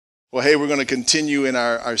Well, hey, we're going to continue in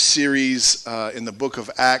our series in the book of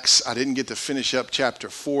Acts. I didn't get to finish up chapter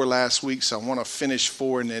 4 last week, so I want to finish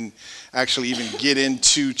 4 and then actually even get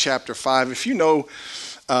into chapter 5. If you know,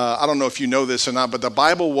 I don't know if you know this or not, but the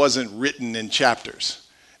Bible wasn't written in chapters.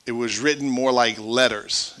 It was written more like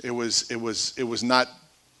letters. It was not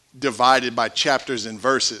divided by chapters and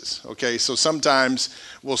verses, okay? So sometimes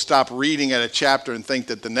we'll stop reading at a chapter and think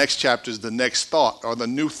that the next chapter is the next thought or the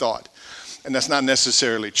new thought. And that's not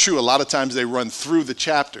necessarily true. A lot of times they run through the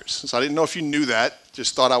chapters. So I didn't know if you knew that.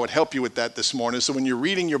 Just thought I would help you with that this morning. So when you're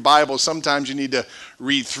reading your Bible, sometimes you need to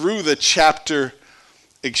read through the chapter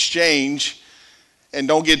exchange and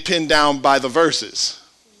don't get pinned down by the verses.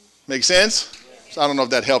 Make sense? So I don't know if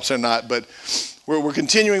that helps or not, but we're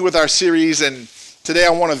continuing with our series, and today I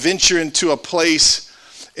want to venture into a place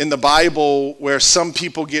in the Bible where some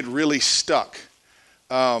people get really stuck.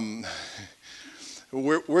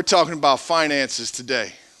 We're talking about finances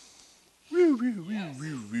today.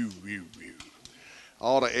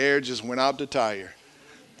 All the air just went out the tire.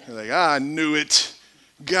 They're like, I knew it.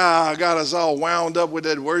 God got us all wound up with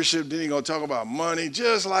that worship. Then he's going to talk about money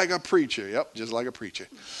just like a preacher. Yep, just like a preacher.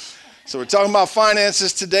 So we're talking about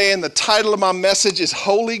finances today, and the title of my message is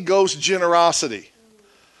Holy Ghost Generosity.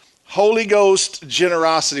 Holy Ghost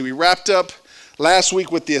Generosity. We wrapped up last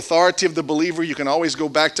week with the authority of the believer. You can always go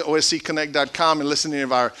back to oscconnect.com and listen to any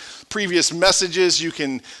of our previous messages. You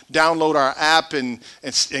can download our app and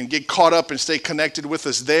get caught up and stay connected with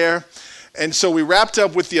us there. And so we wrapped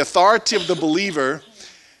up with the authority of the believer.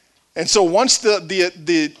 And so once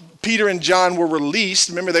the Peter and John were released,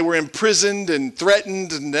 remember they were imprisoned and threatened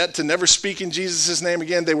to never speak in Jesus' name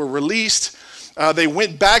again. They were released. They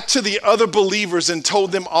went back to the other believers and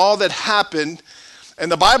told them all that happened.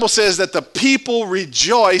 And the Bible says that the people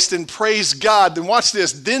rejoiced and praised God. Then watch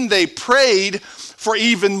this. Then they prayed for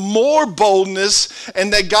even more boldness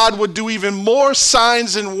and that God would do even more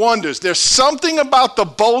signs and wonders. There's something about the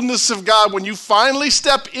boldness of God when you finally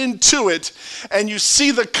step into it and you see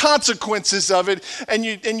the consequences of it and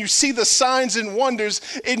you see the signs and wonders.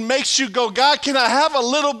 It makes you go, God, can I have a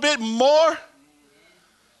little bit more?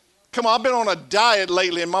 Come on, I've been on a diet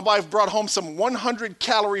lately, and my wife brought home some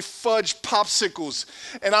 100-calorie fudge popsicles,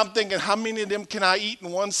 and I'm thinking, how many of them can I eat in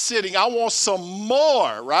one sitting? I want some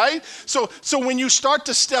more, right? So when you start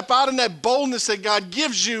to step out in that boldness that God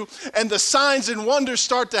gives you, and the signs and wonders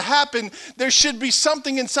start to happen, there should be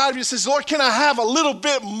something inside of you that says, Lord, can I have a little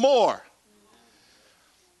bit more?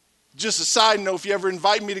 Just a side note, if you ever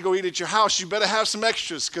invite me to go eat at your house, you better have some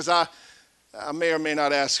extras, because I may or may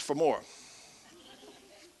not ask for more.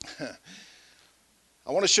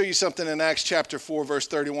 I want to show you something in Acts chapter 4, verse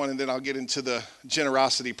 31, and then I'll get into the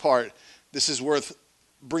generosity part. This is worth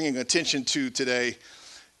bringing attention to today.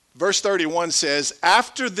 Verse 31 says,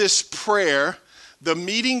 after this prayer, the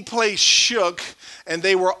meeting place shook, and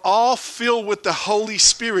they were all filled with the Holy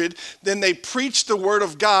Spirit. Then they preached the word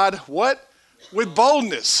of God, what? With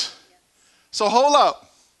boldness. So hold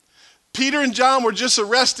up. Peter and John were just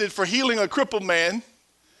arrested for healing a crippled man.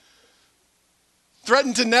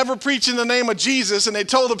 Threatened to never preach in the name of Jesus, and they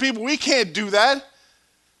told the people, we can't do that.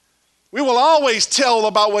 We will always tell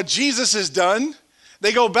about what Jesus has done.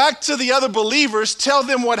 They go back to the other believers, tell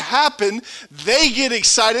them what happened. They get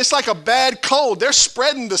excited. It's like a bad cold. They're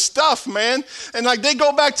spreading the stuff, man. And like they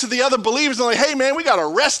go back to the other believers and like, hey, man, we got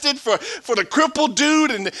arrested for the crippled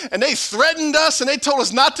dude, and they threatened us, and they told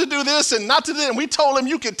us not to do this and not to do that. And we told them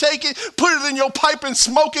you can take it, put it in your pipe and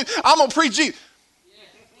smoke it. I'm going to preach Jesus.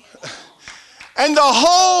 And the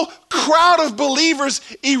whole crowd of believers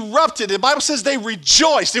erupted. The Bible says they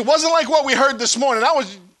rejoiced. It wasn't like what we heard this morning.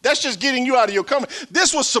 That's just getting you out of your comfort.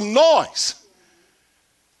 This was some noise.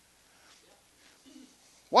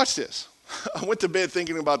 Watch this. I went to bed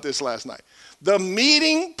thinking about this last night. The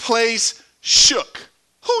meeting place shook.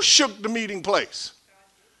 Who shook the meeting place?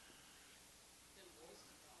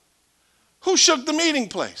 Who shook the meeting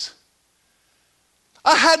place?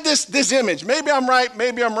 I had this image. Maybe I'm right,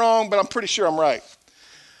 maybe I'm wrong, but I'm pretty sure I'm right.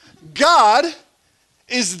 God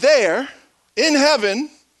is there in heaven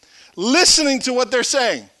listening to what they're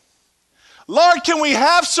saying. Lord, can we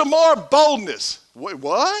have some more boldness? Wait,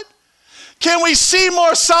 what? Can we see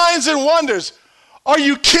more signs and wonders? Are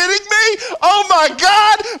you kidding me? Oh my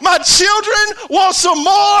God, my children want some more.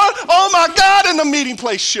 Oh my God, and the meeting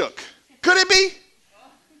place shook. Could it be?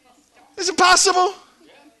 Is it possible?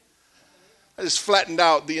 I just flattened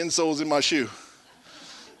out the insoles in my shoe.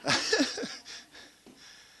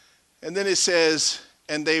 And then it says,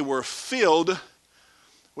 and they were filled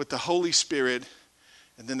with the Holy Spirit,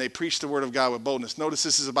 and then they preached the word of God with boldness. Notice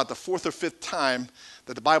this is about the 4th or 5th time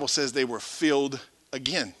that the Bible says they were filled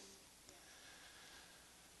again.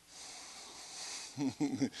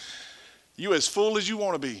 You as full as you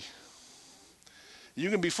want to be. You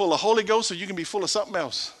can be full of Holy Ghost or you can be full of something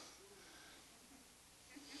else.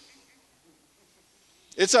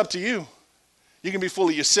 It's up to you. You can be full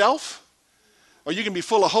of yourself or you can be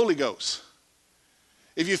full of Holy Ghost.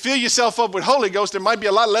 If you fill yourself up with Holy Ghost, there might be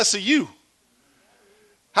a lot less of you.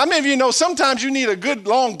 How many of you know sometimes you need a good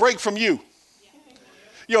long break from you?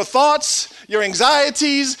 Your thoughts, your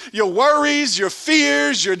anxieties, your worries, your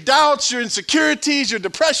fears, your doubts, your insecurities, your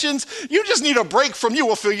depressions. You just need a break from you.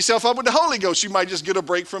 Well, fill yourself up with the Holy Ghost. You might just get a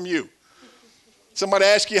break from you. Somebody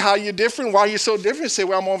ask you how you're different, why you're so different. Say,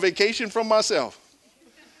 well, I'm on vacation from myself.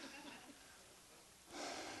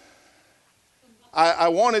 I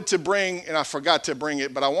wanted to bring, and I forgot to bring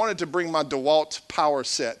it, but I wanted to bring my DeWalt power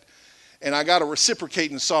set. And I got a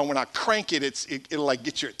reciprocating saw. When I crank it, it'll like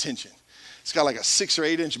get your attention. It's got like a 6 or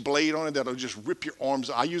 8 inch blade on it that'll just rip your arms.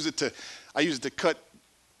 I use it to cut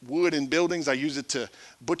wood in buildings. I use it to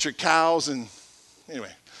butcher cows. And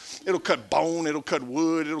anyway, it'll cut bone, it'll cut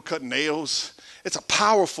wood, it'll cut nails. It's a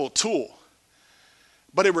powerful tool,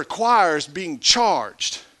 but it requires being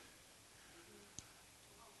charged.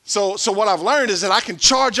 So what I've learned is that I can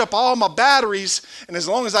charge up all my batteries, and as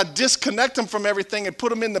long as I disconnect them from everything and put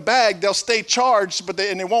them in the bag, they'll stay charged,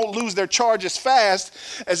 and they won't lose their charge as fast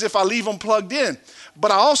as if I leave them plugged in.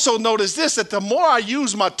 But I also notice this, that the more I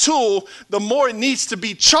use my tool, the more it needs to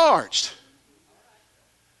be charged.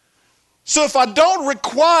 So if I don't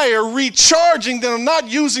require recharging, then I'm not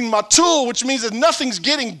using my tool, which means that nothing's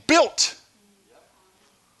getting built.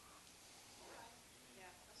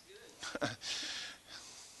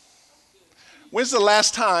 When's the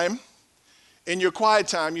last time in your quiet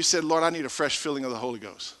time you said, Lord, I need a fresh filling of the Holy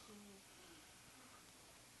Ghost?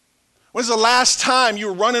 When's the last time you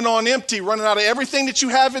were running on empty, running out of everything that you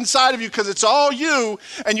have inside of you because it's all you,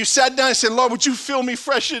 and you sat down and said, Lord, would you fill me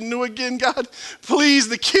fresh and new again, God? Please,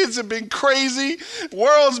 the kids have been crazy. The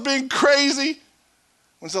world's been crazy.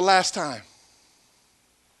 When's the last time?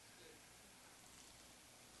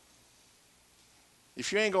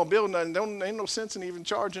 If you ain't going to build nothing, ain't no sense in even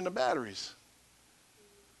charging the batteries.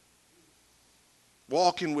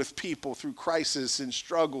 Walking with people through crisis and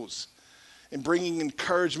struggles and bringing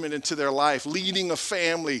encouragement into their life, leading a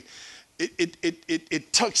family.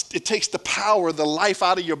 It takes the power, the life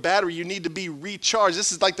out of your battery. You need to be recharged.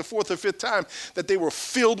 This is like the 4th or 5th time that they were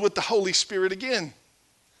filled with the Holy Spirit again.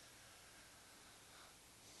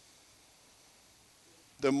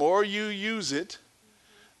 The more you use it,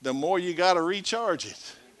 the more you got to recharge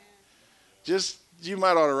it. You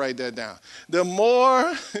might ought to write that down. The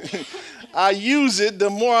more I use it,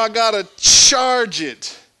 the more I got to charge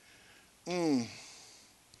it. In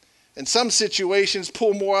some situations,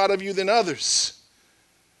 pull more out of you than others.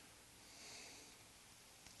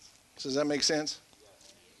 Does that make sense?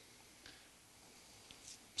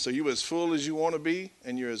 So you're as full as you want to be,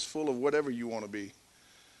 and you're as full of whatever you want to be.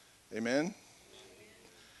 Amen?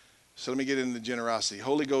 So let me get into generosity.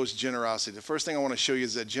 Holy Ghost generosity. The first thing I want to show you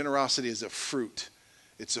is that generosity is a fruit.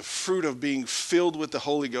 It's a fruit of being filled with the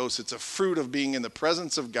Holy Ghost. It's a fruit of being in the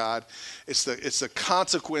presence of God. It's a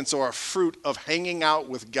consequence or a fruit of hanging out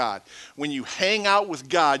with God. When you hang out with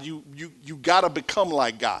God, you got to become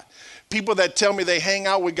like God. People that tell me they hang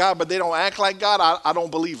out with God but they don't act like God, I don't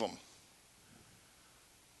believe them.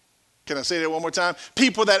 Can I say that one more time?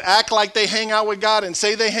 People that act like they hang out with God and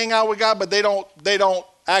say they hang out with God, but they don't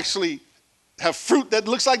actually have fruit that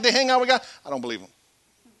looks like they hang out with God, I don't believe them.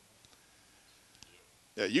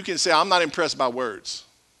 Yeah, you can say, I'm not impressed by words.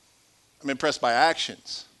 I'm impressed by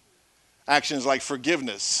actions. Actions like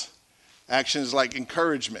forgiveness. Actions like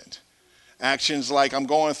encouragement. Actions like I'm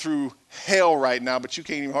going through hell right now, but you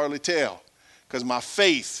can't even hardly tell because my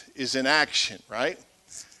faith is in action, right?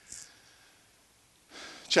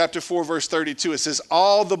 Chapter 4, verse 32, it says,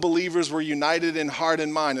 all the believers were united in heart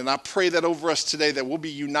and mind. And I pray that over us today that we'll be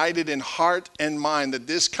united in heart and mind, that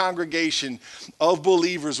this congregation of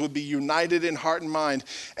believers would be united in heart and mind.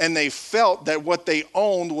 And they felt that what they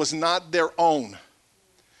owned was not their own.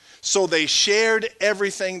 So they shared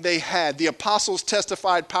everything they had. The apostles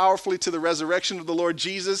testified powerfully to the resurrection of the Lord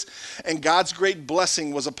Jesus, and God's great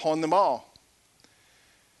blessing was upon them all.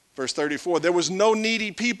 Verse 34, there was no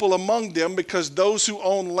needy people among them because those who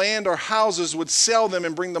owned land or houses would sell them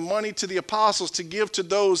and bring the money to the apostles to give to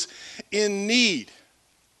those in need.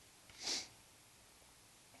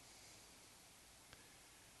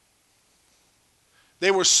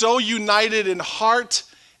 They were so united in heart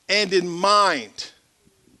and in mind.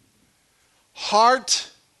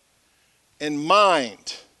 Heart and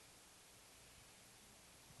mind.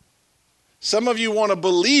 Some of you want to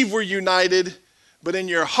believe we're united, but in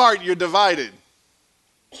your heart, you're divided.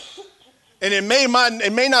 And it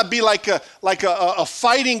may not be like a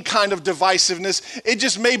fighting kind of divisiveness. It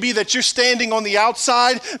just may be that you're standing on the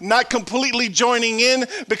outside, not completely joining in,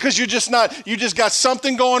 because you just got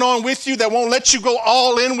something going on with you that won't let you go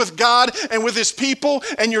all in with God and with his people,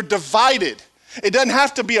 and you're divided. It doesn't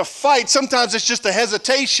have to be a fight. Sometimes it's just a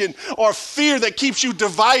hesitation or fear that keeps you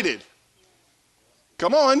divided.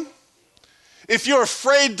 Come on. If you're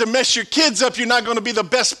afraid to mess your kids up, you're not going to be the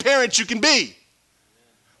best parent you can be.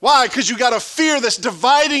 Why? Because you got a fear that's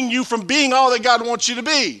dividing you from being all that God wants you to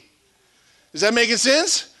be. Is that making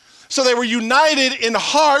sense? So they were united in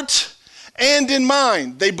heart and in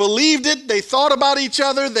mind. They believed it. They thought about each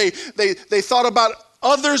other. They thought about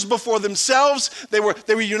others before themselves. They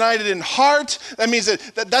were united in heart. That means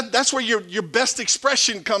that's where your best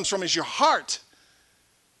expression comes from, is your heart.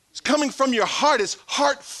 It's coming from your heart. It's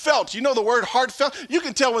heartfelt. You know the word heartfelt? You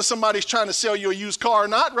can tell when somebody's trying to sell you a used car or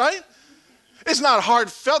not, right? It's not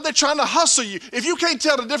heartfelt. They're trying to hustle you. If you can't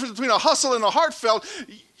tell the difference between a hustle and a heartfelt,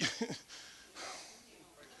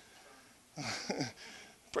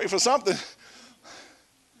 pray for something.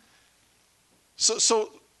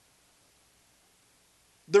 So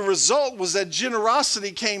the result was that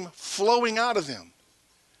generosity came flowing out of them.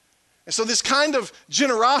 And so this kind of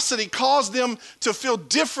generosity caused them to feel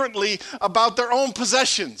differently about their own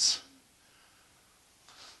possessions.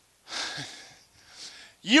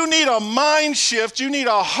 You need a mind shift. You need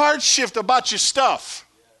a heart shift about your stuff.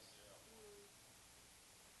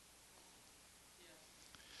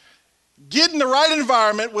 Get in the right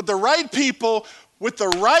environment with the right people, with the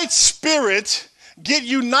right spirit. Get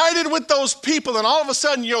united with those people, and all of a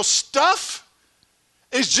sudden your stuff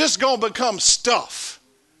is just going to become stuff.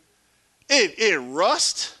 It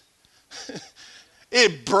rusts.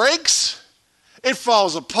 It breaks. It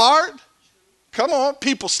falls apart. Come on,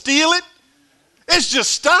 people steal it. It's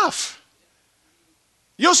just stuff.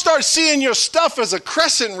 You'll start seeing your stuff as a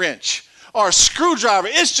crescent wrench or a screwdriver.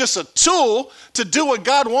 It's just a tool to do what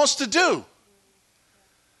God wants to do.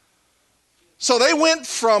 So they went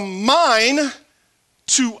from mine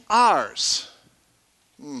to ours.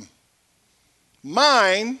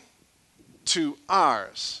 Mine to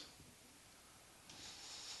ours.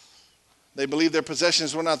 They believed their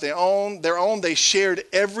possessions were not their own. They shared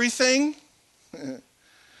everything.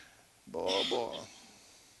 Boy.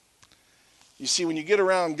 You see, when you get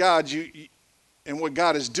around God and what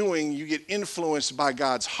God is doing, you get influenced by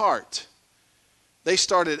God's heart. They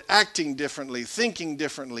started acting differently, thinking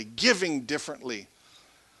differently, giving differently.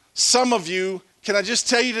 Some of you, can I just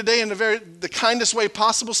tell you today in the kindest way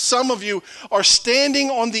possible, some of you are standing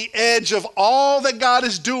on the edge of all that God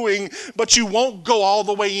is doing, but you won't go all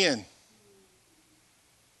the way in.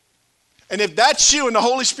 And if that's you and the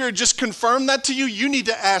Holy Spirit just confirmed that to you, you need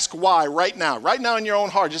to ask why right now. Right now in your own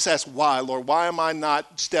heart, just ask why, Lord. Why am I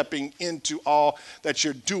not stepping into all that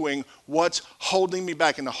you're doing? What's holding me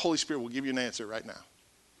back? And the Holy Spirit will give you an answer right now.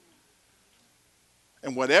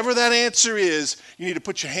 And whatever that answer is, you need to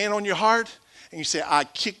put your hand on your heart and you say, I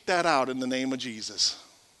kick that out in the name of Jesus.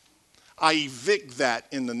 I evict that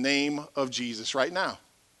in the name of Jesus right now.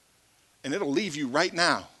 And it'll leave you right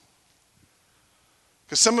now.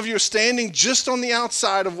 Because some of you are standing just on the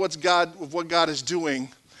outside of what God is doing.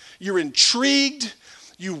 You're intrigued.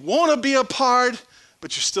 You want to be a part,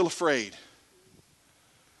 but you're still afraid.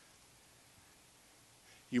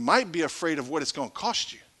 You might be afraid of what it's going to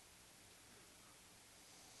cost you.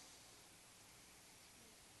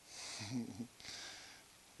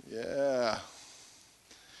 Yeah.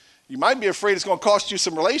 You might be afraid it's going to cost you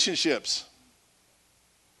some relationships.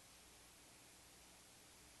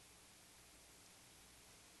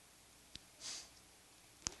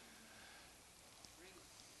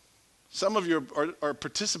 Some of you are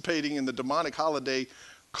participating in the demonic holiday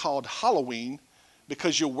called Halloween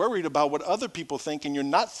because you're worried about what other people think and you're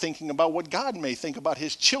not thinking about what God may think about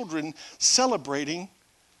his children celebrating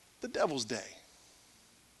the Devil's Day.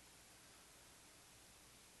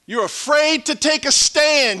 You're afraid to take a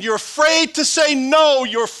stand. You're afraid to say no.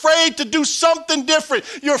 You're afraid to do something different.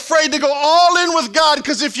 You're afraid to go all in with God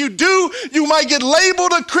because if you do, you might get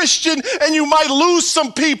labeled a Christian and you might lose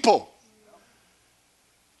some people.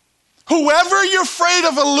 Whoever you're afraid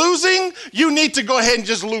of losing, you need to go ahead and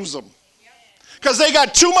just lose them. Because they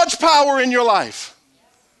got too much power in your life.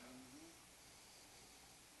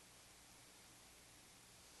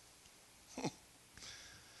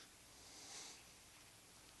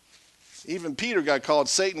 Even Peter got called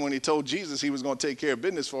Satan when he told Jesus he was going to take care of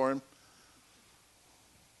business for him.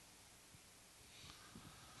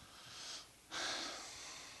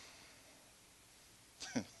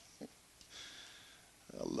 I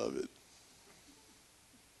love it.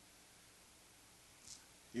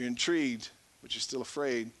 You're intrigued, but you're still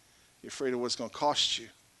afraid. You're afraid of what it's going to cost you.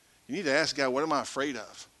 You need to ask God, what am I afraid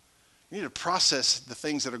of? You need to process the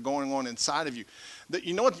things that are going on inside of you.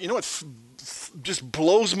 You know what just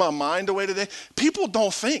blows my mind away today? People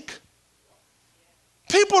don't think.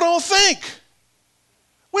 People don't think.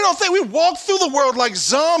 We don't think. We walk through the world like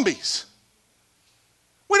zombies.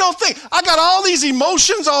 We don't think. I got all these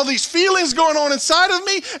emotions, all these feelings going on inside of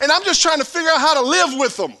me, and I'm just trying to figure out how to live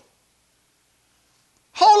with them.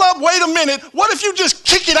 Hold up, wait a minute. What if you just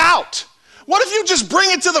kick it out? What if you just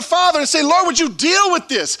bring it to the Father and say, Lord, would you deal with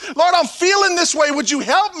this? Lord, I'm feeling this way. Would you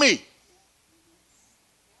help me?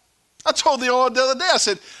 I told the Lord the other day, I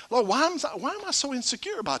said, Lord, why am I so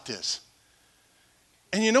insecure about this?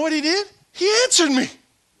 And you know what he did? He answered me.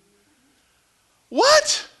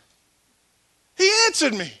 What? He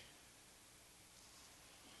answered me.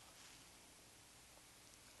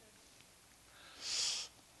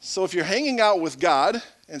 So if you're hanging out with God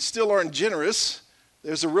and still aren't generous,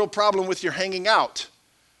 there's a real problem with your hanging out.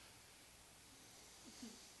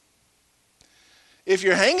 If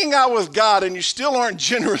you're hanging out with God and you still aren't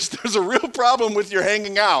generous, there's a real problem with your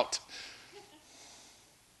hanging out.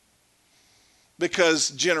 Because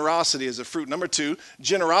generosity is a fruit. Number 2,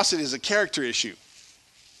 generosity is a character issue.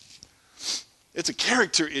 It's a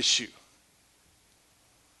character issue.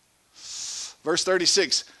 Verse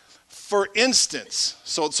 36, for instance,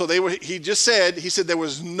 he said there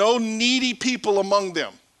was no needy people among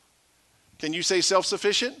them. Can you say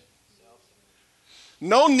self-sufficient?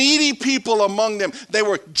 No needy people among them. They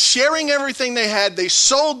were sharing everything they had. They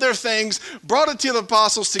sold their things, brought it to the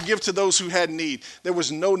apostles to give to those who had need. There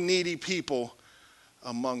was no needy people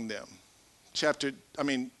among them.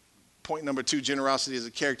 Point number 2, generosity is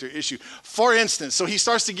a character issue. For instance, so he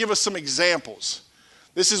starts to give us some examples.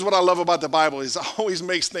 This is what I love about the Bible, is it always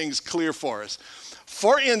makes things clear for us.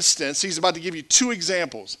 For instance, he's about to give you 2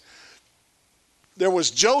 examples. There was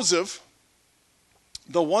Joseph,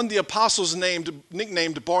 the one the apostles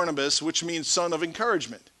nicknamed Barnabas, which means son of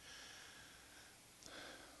encouragement.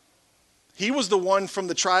 He was the one from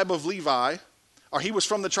the tribe of Levi, he was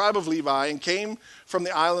from the tribe of Levi and came from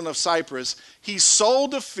the island of Cyprus. He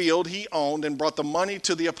sold a field he owned and brought the money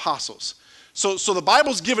to the apostles. So the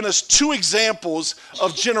Bible's given us 2 examples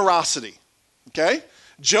of generosity, okay?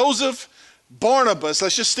 Joseph, Barnabas.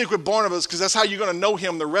 Let's just stick with Barnabas because that's how you're going to know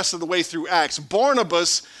him the rest of the way through Acts.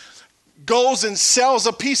 Barnabas goes and sells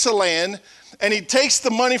a piece of land, and he takes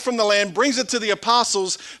the money from the land, brings it to the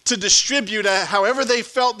apostles to distribute however they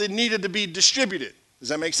felt it needed to be distributed. Does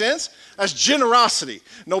that make sense? That's generosity.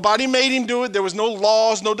 Nobody made him do it. There was no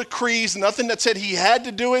laws, no decrees, nothing that said he had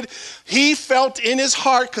to do it. He felt in his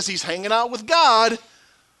heart, because he's hanging out with God,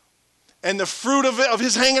 and the fruit of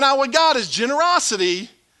his hanging out with God is generosity.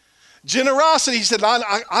 Generosity, he said,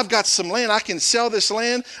 I've got some land. I can sell this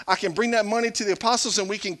land. I can bring that money to the apostles, and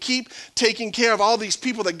we can keep taking care of all these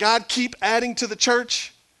people that God keep adding to the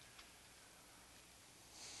church.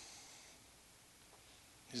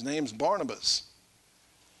 His name's Barnabas.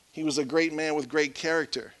 He was a great man with great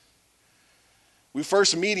character. We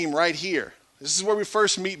first meet him right here. This is where we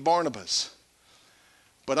first meet Barnabas.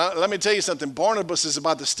 But let me tell you something. Barnabas is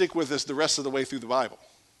about to stick with us the rest of the way through the Bible.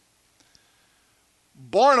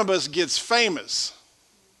 Barnabas gets famous.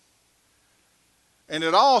 And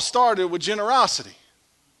it all started with generosity.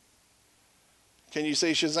 Can you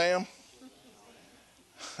say Shazam?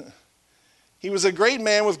 He was a great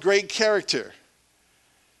man with great character.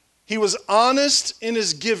 He was honest in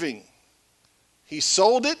his giving. He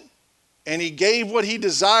sold it, and he gave what he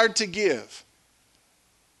desired to give.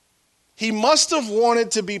 He must have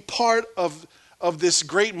wanted to be part of this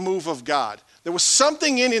great move of God. There was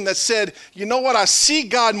something in him that said, you know what, I see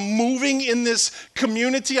God moving in this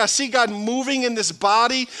community. I see God moving in this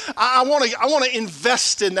body. I want to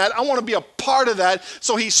invest in that. I want to be a part of that.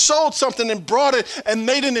 So he sold something and brought it and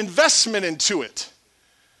made an investment into it.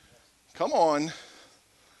 Come on.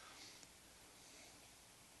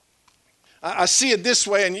 I see it this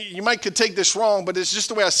way, and you could take this wrong, but it's just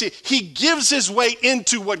the way I see it. He gives his way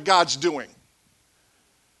into what God's doing.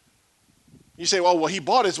 You say, well, he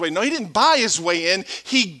bought his way. No, he didn't buy his way in.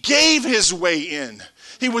 He gave his way in.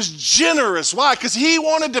 He was generous. Why? Because he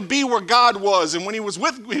wanted to be where God was. And when he was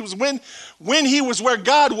where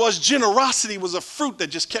God was, generosity was a fruit that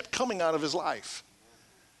just kept coming out of his life.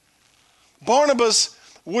 Barnabas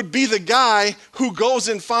would be the guy who goes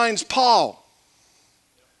and finds Paul.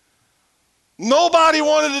 Nobody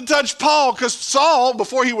wanted to touch Paul because Saul,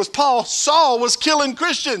 before he was Paul, Saul was killing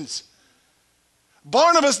Christians.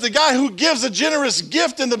 Barnabas, the guy who gives a generous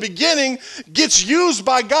gift in the beginning, gets used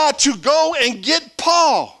by God to go and get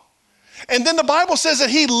Paul. And then the Bible says that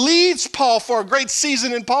he leads Paul for a great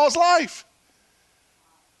season in Paul's life.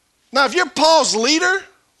 Now, if you're Paul's leader,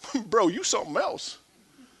 bro, you something else.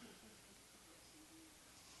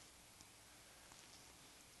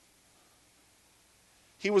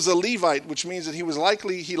 He was a Levite, which means that he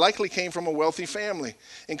likely came from a wealthy family.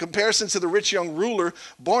 In comparison to the rich young ruler,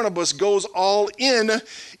 Barnabas goes all in,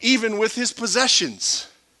 even with his possessions.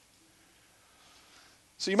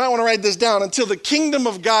 So you might want to write this down. Until the kingdom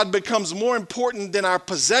of God becomes more important than our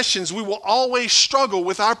possessions, we will always struggle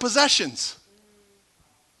with our possessions.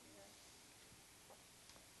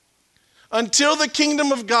 Until the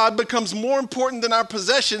kingdom of God becomes more important than our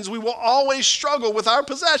possessions, we will always struggle with our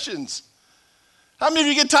possessions. How many of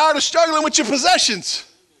you get tired of struggling with your possessions?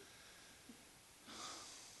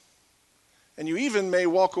 And you even may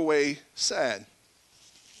walk away sad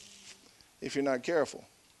if you're not careful.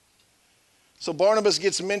 So Barnabas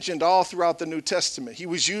gets mentioned all throughout the New Testament. He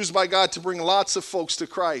was used by God to bring lots of folks to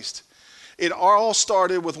Christ. It all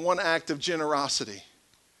started with one act of generosity.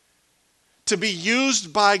 To be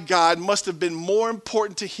used by God must have been more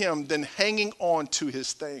important to him than hanging on to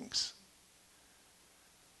his things.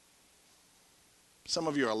 Some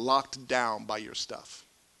of you are locked down by your stuff.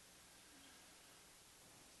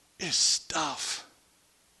 It's stuff.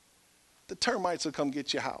 The termites will come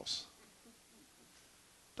get your house.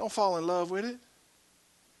 Don't fall in love with it.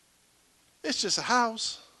 It's just a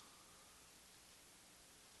house.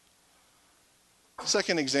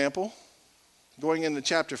 Second example, going into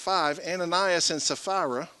chapter 5, Ananias and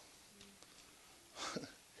Sapphira,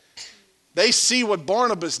 they see what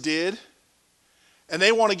Barnabas did, and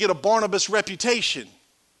they want to get a Barnabas reputation.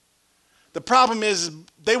 The problem is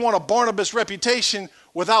they want a Barnabas reputation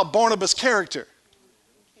without Barnabas character.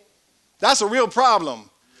 That's a real problem.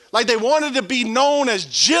 Like they wanted to be known as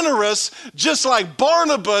generous, just like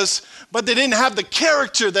Barnabas, but they didn't have the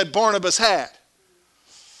character that Barnabas had.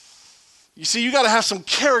 You see, you got to have some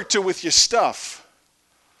character with your stuff.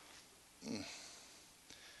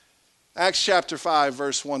 Acts chapter 5,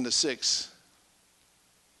 verse 1 to 6.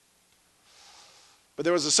 But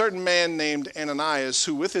there was a certain man named Ananias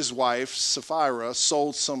who with his wife Sapphira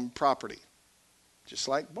sold some property, just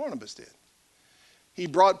like Barnabas did. He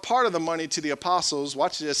brought part of the money to the apostles,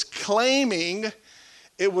 watch this, claiming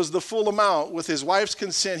it was the full amount. With his wife's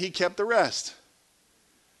consent, he kept the rest.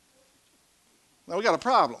 Now we got a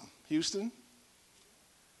problem, Houston.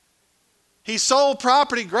 He sold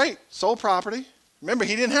property, great, sold property. Remember,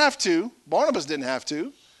 he didn't have to. Barnabas didn't have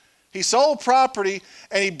to. He sold property,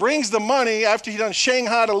 and he brings the money after he done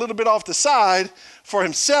shanghaied a little bit off the side for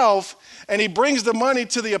himself, and he brings the money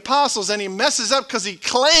to the apostles, and he messes up because he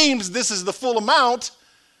claims this is the full amount.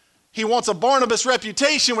 He wants a Barnabas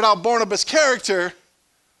reputation without Barnabas character.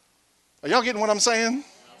 Are y'all getting what I'm saying?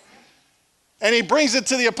 And he brings it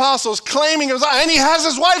to the apostles, claiming it was, and he has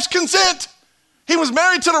his wife's consent. He was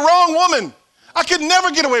married to the wrong woman. I could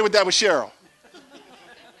never get away with that with Cheryl.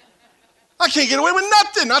 I can't get away with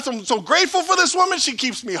nothing. I'm so grateful for this woman. She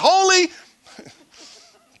keeps me holy.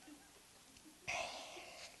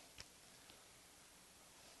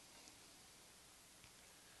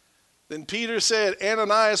 Then Peter said,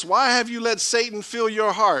 Ananias, why have you let Satan fill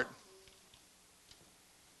your heart?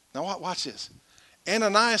 Now watch this.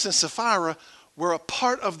 Ananias and Sapphira were a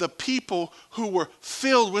part of the people who were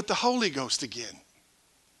filled with the Holy Ghost again.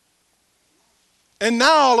 And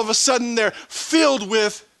now all of a sudden they're filled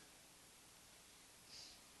with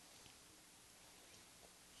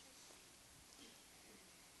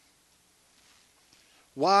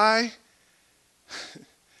why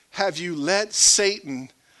have you let Satan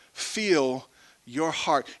fill your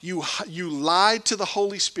heart? You lied to the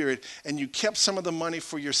Holy Spirit and you kept some of the money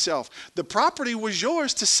for yourself. The property was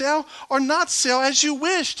yours to sell or not sell as you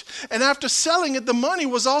wished. And after selling it, the money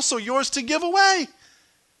was also yours to give away.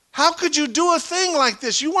 How could you do a thing like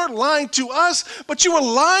this? You weren't lying to us, but you were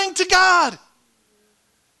lying to God.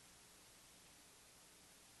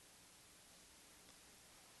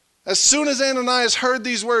 As soon as Ananias heard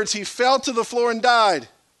these words, he fell to the floor and died.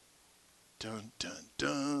 Dun, dun,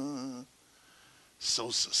 dun. So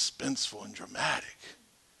suspenseful and dramatic.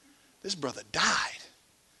 This brother died.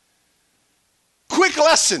 Quick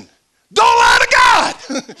lesson. Don't lie to God.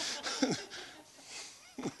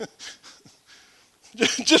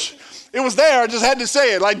 It was there. I just had to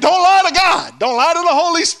say it. Like, don't lie to God. Don't lie to the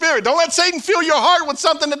Holy Spirit. Don't let Satan fill your heart with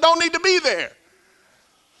something that don't need to be there.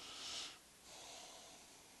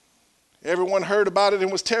 Everyone heard about it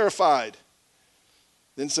and was terrified.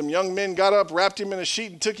 Then some young men got up, wrapped him in a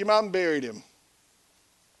sheet, and took him out and buried him.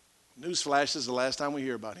 Newsflash, this is the last time we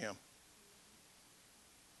hear about him.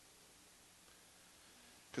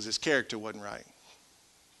 Because his character wasn't right.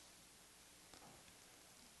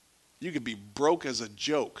 You could be broke as a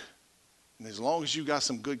joke. And as long as you got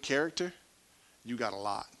some good character, you got a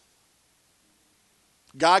lot.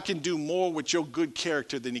 God can do more with your good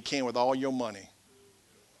character than he can with all your money.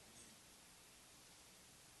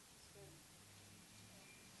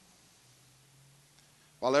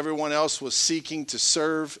 While everyone else was seeking to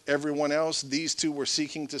serve everyone else, these two were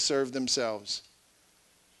seeking to serve themselves.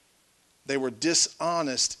 They were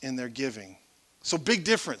dishonest in their giving. So big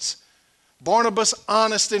difference. Barnabas,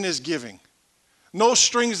 honest in his giving. No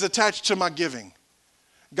strings attached to my giving.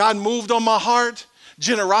 God moved on my heart.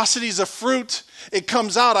 Generosity is a fruit. It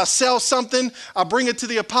comes out. I sell something. I bring it to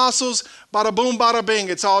the apostles. Bada boom, bada bing.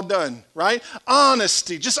 It's all done, right?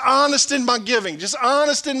 Honesty. Just honest in my giving. Just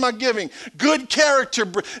honest in my giving. Good character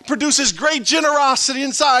produces great generosity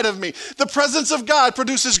inside of me. The presence of God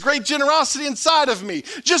produces great generosity inside of me.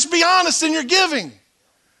 Just be honest in your giving.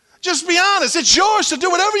 Just be honest. It's yours to do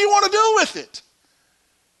whatever you want to do with it.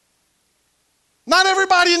 Not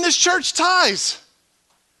everybody in this church tithes.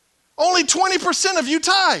 Only 20% of you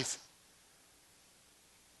tithe.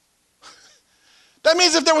 That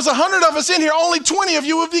means if there was 100 of us in here, only 20 of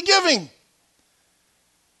you would be giving.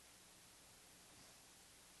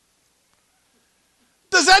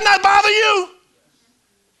 Does that not bother you?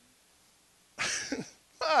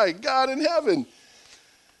 My God in heaven.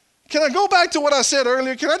 Can I go back to what I said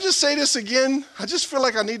earlier? Can I just say this again? I just feel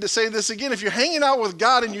like I need to say this again. If you're hanging out with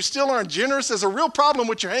God and you still aren't generous, there's a real problem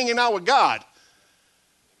with you hanging out with God.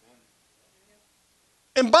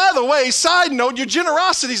 And by the way, side note, your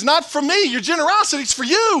generosity is not for me. Your generosity is for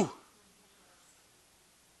you.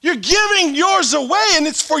 You're giving yours away and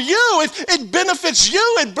it's for you. It benefits you.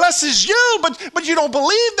 It blesses you. But you don't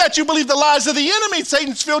believe that. You believe the lies of the enemy.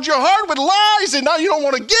 Satan's filled your heart with lies and now you don't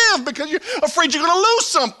want to give because you're afraid you're going to lose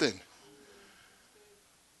something.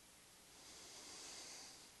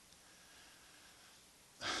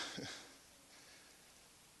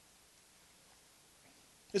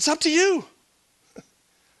 It's up to you.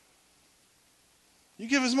 You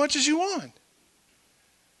give as much as you want.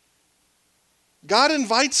 God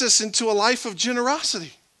invites us into a life of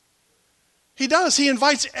generosity. He does. He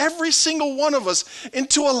invites every single one of us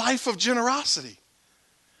into a life of generosity.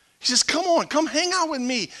 He says, come on, come hang out with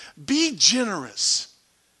me. Be generous.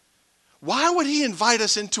 Why would he invite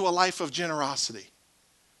us into a life of generosity?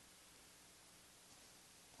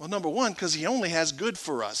 Well, number one, because he only has good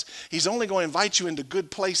for us. He's only going to invite you into good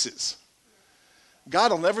places. God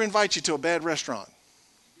will never invite you to a bad restaurant.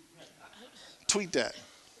 Tweet that.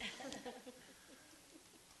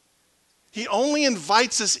 He only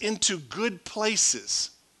invites us into good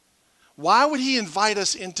places. Why would he invite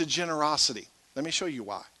us into generosity? Let me show you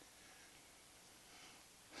why.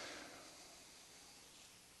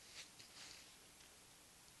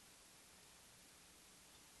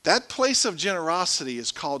 That place of generosity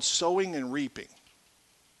is called sowing and reaping.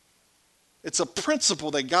 It's a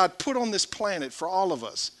principle that God put on this planet for all of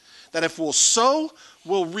us. That if we'll sow,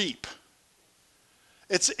 we'll reap.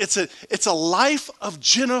 It's a life of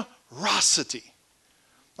generosity.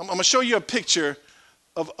 I'm going to show you a picture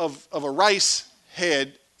of a rice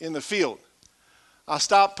head in the field. I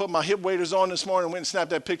stopped, put my hip waders on this morning, and went and snapped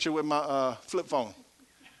that picture with my flip phone.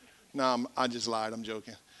 No, I just lied. I'm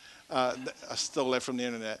joking. I stole that from the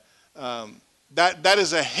internet. That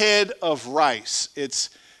is a head of rice. It's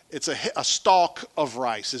a stalk of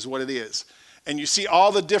rice is what it is. And you see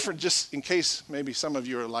all the different, just in case maybe some of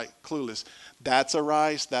you are like clueless, that's a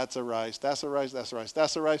rice, that's a rice, that's a rice, that's a rice,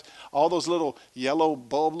 that's a rice. All those little yellow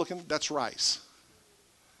bulb looking, that's rice.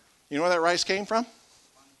 You know where that rice came from?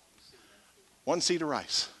 One seed of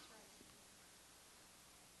rice.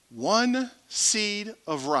 One seed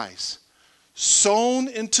of rice sown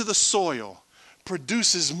into the soil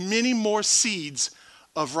produces many more seeds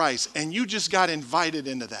of rice. And you just got invited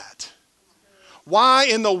into that. Why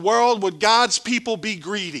in the world would God's people be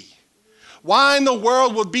greedy? Why in the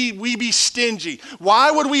world would we be stingy? Why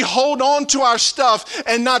would we hold on to our stuff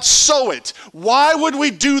and not sow it? Why would we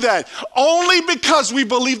do that? Only because we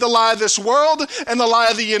believe the lie of this world and the lie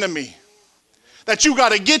of the enemy. That you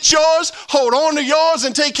got to get yours, hold on to yours,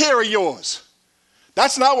 and take care of yours.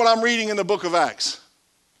 That's not what I'm reading in the book of Acts.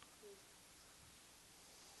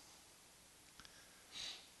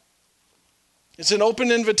 It's an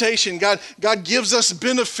open invitation. God gives us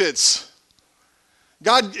benefits.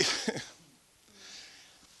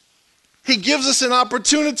 He gives us an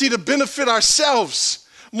opportunity to benefit ourselves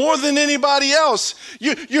more than anybody else.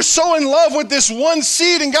 You're so in love with this one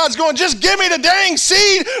seed, and God's going, just give me the dang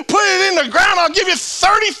seed, put it in the ground, I'll give you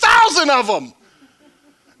 30,000 of them.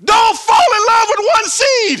 Don't fall in love with one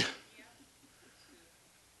seed.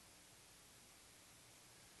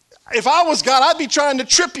 If I was God, I'd be trying to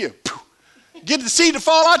trip you. Get the seed to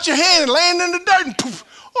fall out your hand and land in the dirt and poof.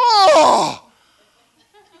 Oh,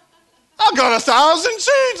 I got 1,000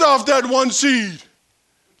 seeds off that one seed.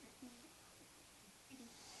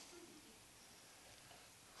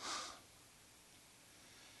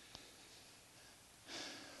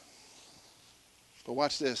 But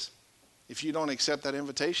watch this. If you don't accept that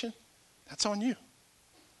invitation, that's on you.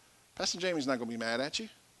 Pastor Jamie's not going to be mad at you.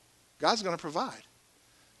 God's going to provide.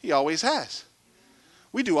 He always has.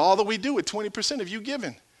 We do all that we do with 20% of you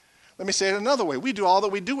giving. Let me say it another way. We do all that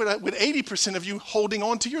we do with 80% of you holding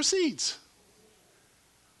on to your seeds.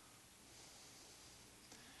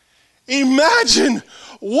 Imagine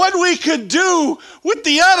what we could do with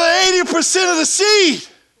the other 80% of the seed.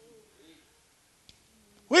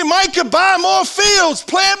 We might could buy more fields,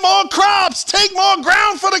 plant more crops, take more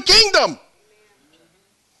ground for the kingdom.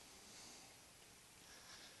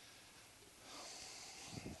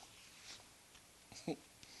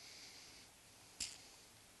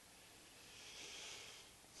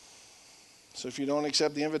 So if you don't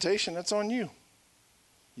accept the invitation, that's on you.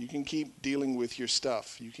 You can keep dealing with your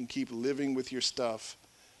stuff. You can keep living with your stuff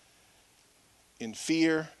in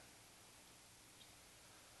fear.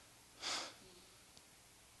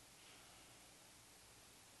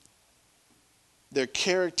 Their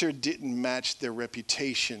character didn't match their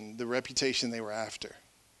reputation, the reputation they were after.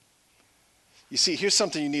 You see, here's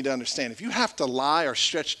something you need to understand. If you have to lie or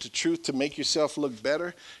stretch the truth to make yourself look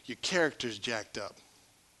better, your character's jacked up.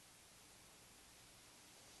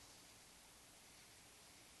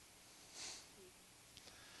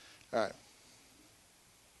 All right.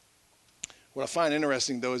 What I find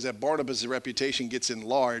interesting, though, is that Barnabas' reputation gets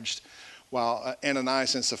enlarged while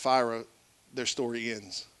Ananias and Sapphira, their story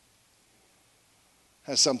ends.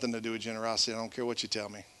 Has something to do with generosity. I don't care what you tell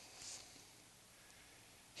me.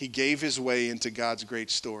 He gave his way into God's great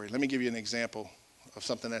story. Let me give you an example of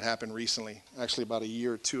something that happened recently, actually about a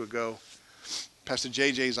year or two ago. Pastor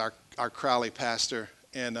JJ is our Crowley pastor,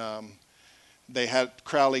 and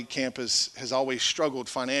Crowley campus has always struggled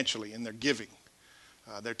financially in their giving.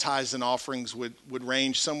 Their tithes and offerings would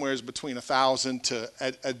range somewhere between 1,000 to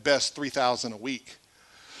at best 3,000 a week.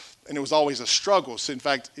 And it was always a struggle. So in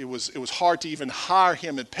fact, it was hard to even hire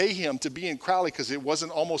him and pay him to be in Crowley because it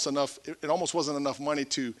almost wasn't enough money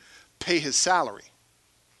to pay his salary.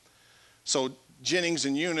 So Jennings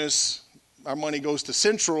and Eunice, our money goes to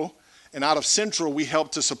Central, and out of Central we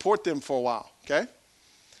help to support them for a while, okay?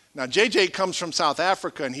 Now JJ comes from South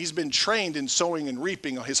Africa, and he's been trained in sowing and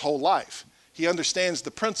reaping his whole life. He understands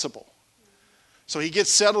the principle. So he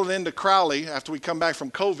gets settled into Crowley after we come back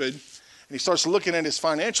from COVID, and he starts looking at his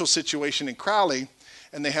financial situation in Crowley,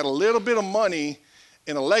 and they had a little bit of money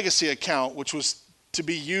in a legacy account, which was to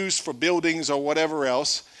be used for buildings or whatever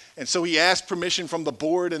else. And so he asked permission from the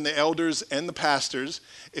board and the elders and the pastors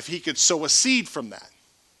if he could sow a seed from that.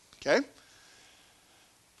 Okay?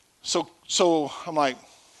 So I'm like,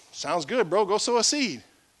 sounds good, bro. Go sow a seed.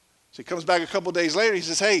 So he comes back a couple days later. He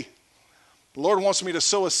says, hey, the Lord wants me to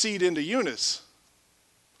sow a seed into Eunice.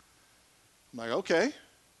 I'm like, okay.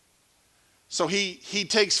 So he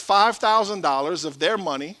takes $5,000 of their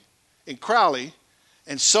money in Crowley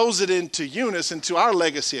and sows it into Eunice, into our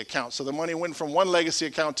legacy account. So the money went from one legacy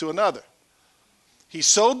account to another. He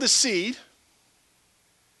sowed the seed.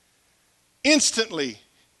 Instantly,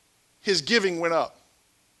 his giving went up.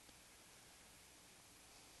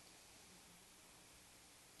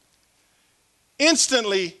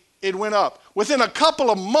 Instantly, it went up. Within a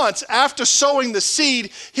couple of months after sowing the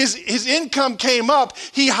seed, his income came up.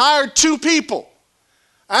 He hired 2 people.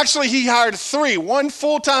 Actually, he hired 3, 1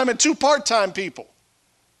 full-time and 2 part-time people.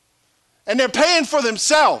 And they're paying for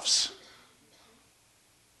themselves.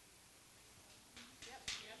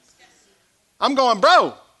 I'm going,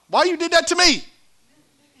 bro, why you did that to me?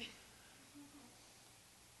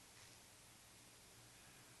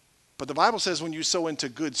 But the Bible says when you sow into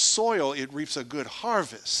good soil, it reaps a good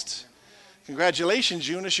harvest. Congratulations,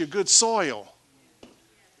 Eunice, you're good soil.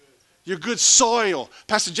 You're good soil.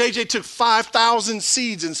 Pastor JJ took 5,000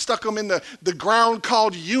 seeds and stuck them in the ground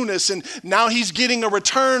called Eunice, and now he's getting a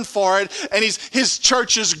return for it, and his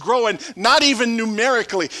church is growing, not even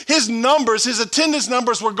numerically. His attendance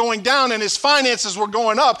numbers were going down, and his finances were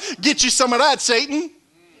going up. Get you some of that, Satan.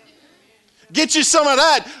 Get you some of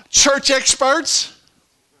that, church experts.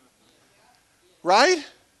 Right?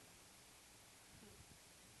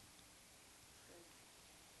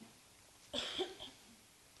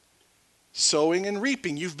 Sowing and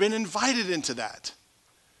reaping. You've been invited into that.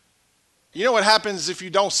 You know what happens if you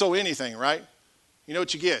don't sow anything, right? You know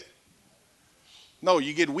what you get? No,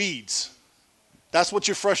 you get weeds. That's what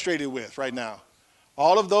you're frustrated with right now.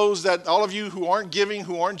 All of you who aren't giving,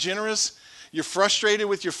 who aren't generous, You're frustrated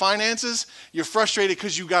with your finances. You're frustrated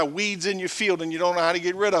because you got weeds in your field and you don't know how to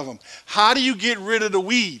get rid of them. How do you get rid of the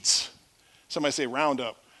weeds? Somebody say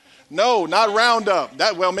Roundup. No, not Roundup.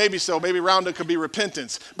 Well, maybe so. Maybe Roundup could be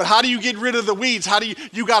repentance. But how do you get rid of the weeds?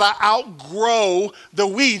 You got to outgrow the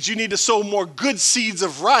weeds. You need to sow more good seeds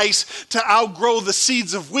of rice to outgrow the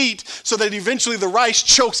seeds of wheat so that eventually the rice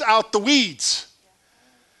chokes out the weeds.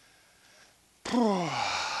 We're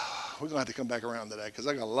going to have to come back around to that because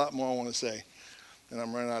I got a lot more I want to say. And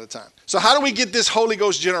I'm running out of time. So how do we get this Holy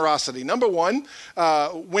Ghost generosity? Number one,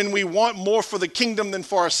 when we want more for the kingdom than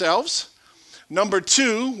for ourselves. Number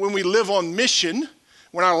two, when we live on mission,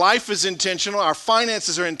 when our life is intentional, our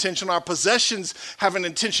finances are intentional, our possessions have an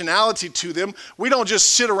intentionality to them. We don't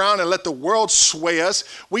just sit around and let the world sway us.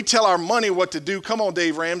 We tell our money what to do. Come on,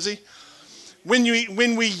 Dave Ramsey. When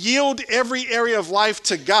we yield every area of life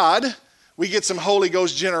to God, we get some Holy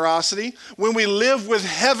Ghost generosity. When we live with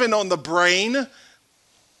heaven on the brain,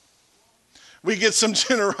 we get some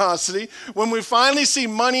generosity. When we finally see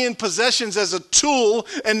money and possessions as a tool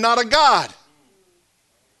and not a God.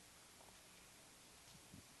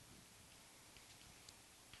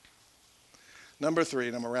 Number three,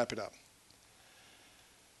 and I'm going to wrap it up.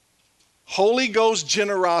 Holy Ghost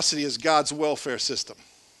generosity is God's welfare system.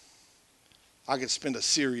 I could spend a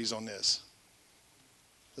series on this.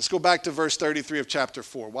 Let's go back to verse 33 of chapter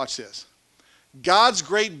 4. Watch this. God's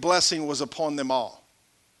great blessing was upon them all.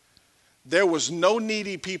 There was no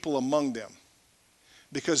needy people among them,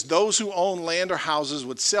 because those who owned land or houses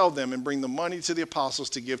would sell them and bring the money to the apostles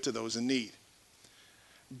to give to those in need.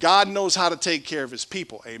 God knows how to take care of his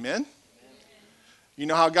people. Amen? You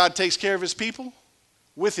know how God takes care of his people?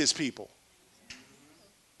 With his people.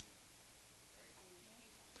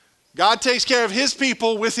 God takes care of his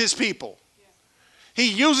people with his people. He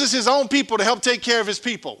uses his own people to help take care of his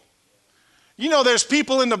people. You know, there's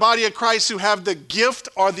people in the body of Christ who have the gift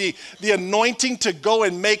or the anointing to go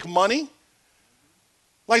and make money.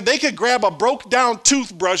 Like they could grab a broke down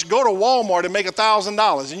toothbrush, go to Walmart and make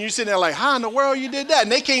 $1,000. And you sit there like, how in the world you did that?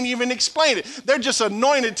 And they can't even explain it. They're just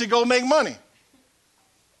anointed to go make money.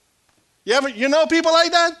 You know people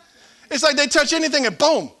like that? It's like they touch anything and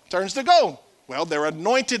boom, turns to gold. Well, they're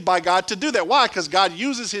anointed by God to do that. Why? Because God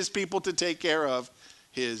uses his people to take care of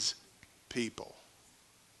his people.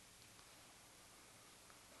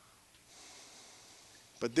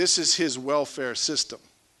 But this is his welfare system.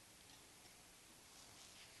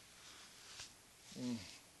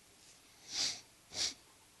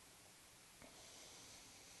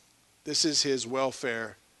 This is his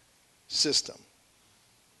welfare system.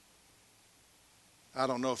 I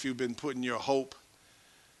don't know if you've been putting your hope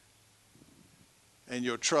and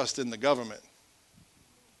your trust in the government,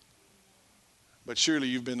 but surely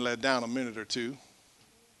you've been let down a minute or two,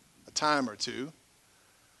 a time or two.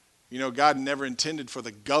 You know, God never intended for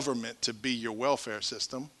the government to be your welfare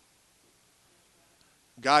system.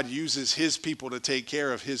 God uses his people to take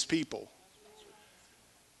care of his people.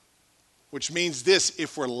 Which means this,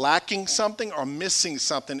 if we're lacking something or missing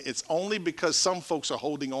something, it's only because some folks are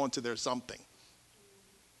holding on to their something.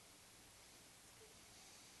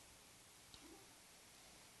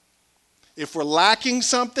 If we're lacking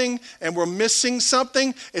something and we're missing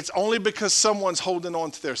something, it's only because someone's holding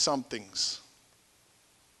on to their somethings.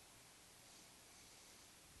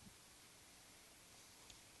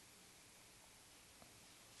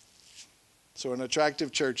 So an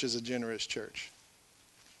attractive church is a generous church.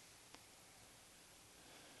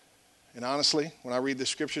 And honestly, when I read the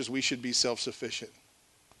scriptures, we should be self-sufficient.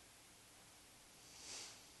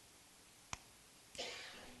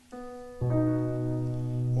 I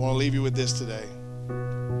want to leave you with this today.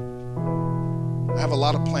 I have a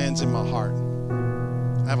lot of plans in my heart.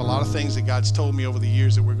 I have a lot of things that God's told me over the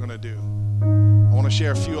years that we're going to do. I want to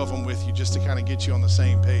share a few of them with you just to kind of get you on the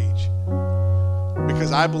same page.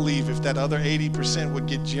 Because I believe if that other 80% would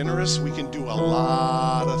get generous, we can do a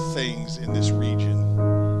lot of things in this region.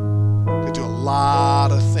 We could do a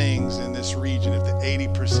lot of things in this region if the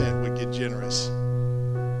 80% would get generous.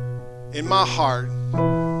 In my heart,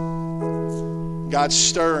 God's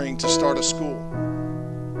stirring to start a school.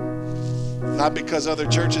 Not because other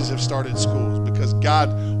churches have started schools, because God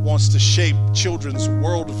wants to shape children's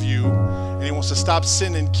worldview, and he wants to stop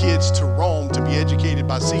sending kids to Rome to be educated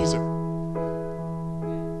by Caesar.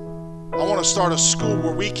 I want to start a school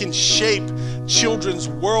where we can shape children's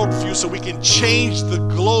worldview so we can change the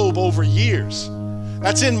globe over years.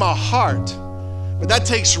 That's in my heart. But that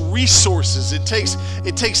takes resources. It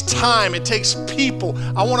takes time. It takes people.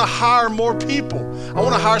 I want to hire more people. I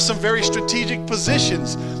want to hire some very strategic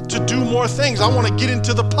positions to do more things. I want to get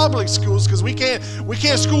into the public schools because we can't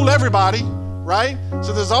school everybody, right?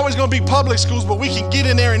 So there's always going to be public schools, but we can get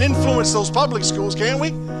in there and influence those public schools, can't we?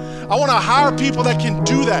 I want to hire people that can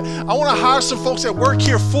do that. I want to hire some folks that work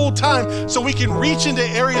here full time so we can reach into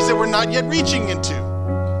areas that we're not yet reaching into.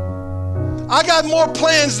 I got more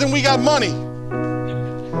plans than we got money.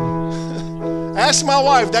 Ask my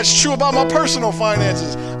wife. That's true about my personal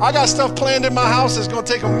finances. I got stuff planned in my house that's going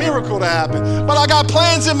to take a miracle to happen. But I got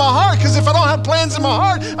plans in my heart, because if I don't have plans in my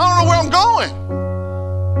heart, I don't know where I'm going.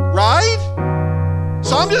 Right?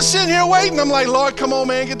 So I'm just sitting here waiting. I'm like, Lord, come on,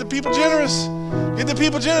 man. Get the people generous. Get the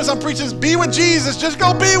people generous. I'm preaching, be with Jesus. Just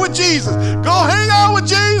go be with Jesus. Go hang out with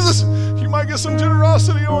Jesus. You might get some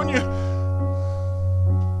generosity on you.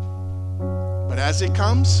 But as it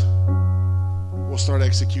comes, we'll start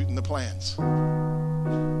executing the plans.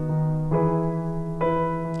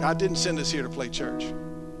 God didn't send us here to play church.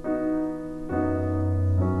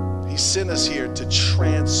 He sent us here to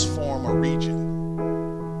transform a region,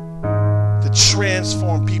 to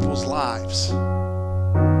transform people's lives.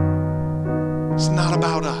 It's not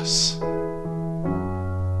about us.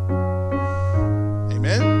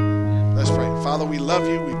 Amen? Let's pray. Father, we love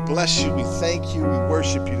you. We bless you. We thank you. We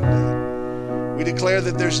worship you today. We declare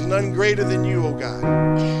that there's none greater than you, oh God.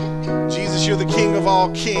 Jesus, you're the King of all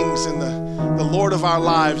kings and the Lord of our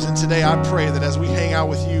lives. And today I pray that as we hang out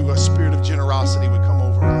with you, a spirit of generosity would come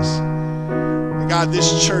over us. And God,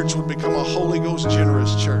 this church would become a Holy Ghost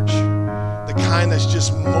generous church. The kind that's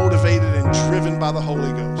just motivated and driven by the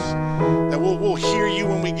Holy Ghost. That we'll hear you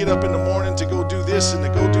when we get up in the morning to go do this and to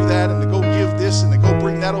go do that and to go give this and to go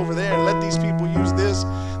bring that over there and let these people use this.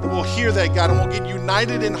 That we'll hear that, God, and we'll get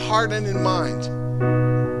united in heart and in mind.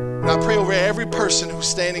 And I pray over every person who's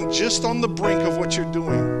standing just on the brink of what you're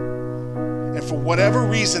doing. And for whatever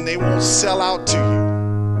reason, they won't sell out to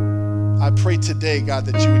you. I pray today, God,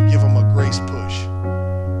 that you would give them a grace push.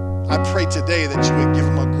 I pray today that you would give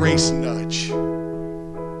them a grace nudge.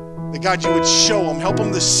 That God, you would show them, help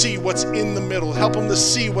them to see what's in the middle, help them to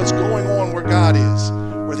see what's going on where God is,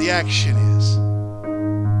 where the action is.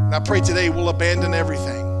 And I pray today we'll abandon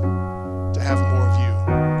everything to have more of you.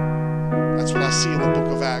 That's what I see in the book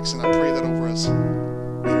of Acts, and I pray that over us.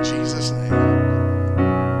 In Jesus' name,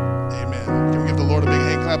 amen. Can we give the Lord a big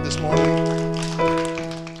hand clap this morning?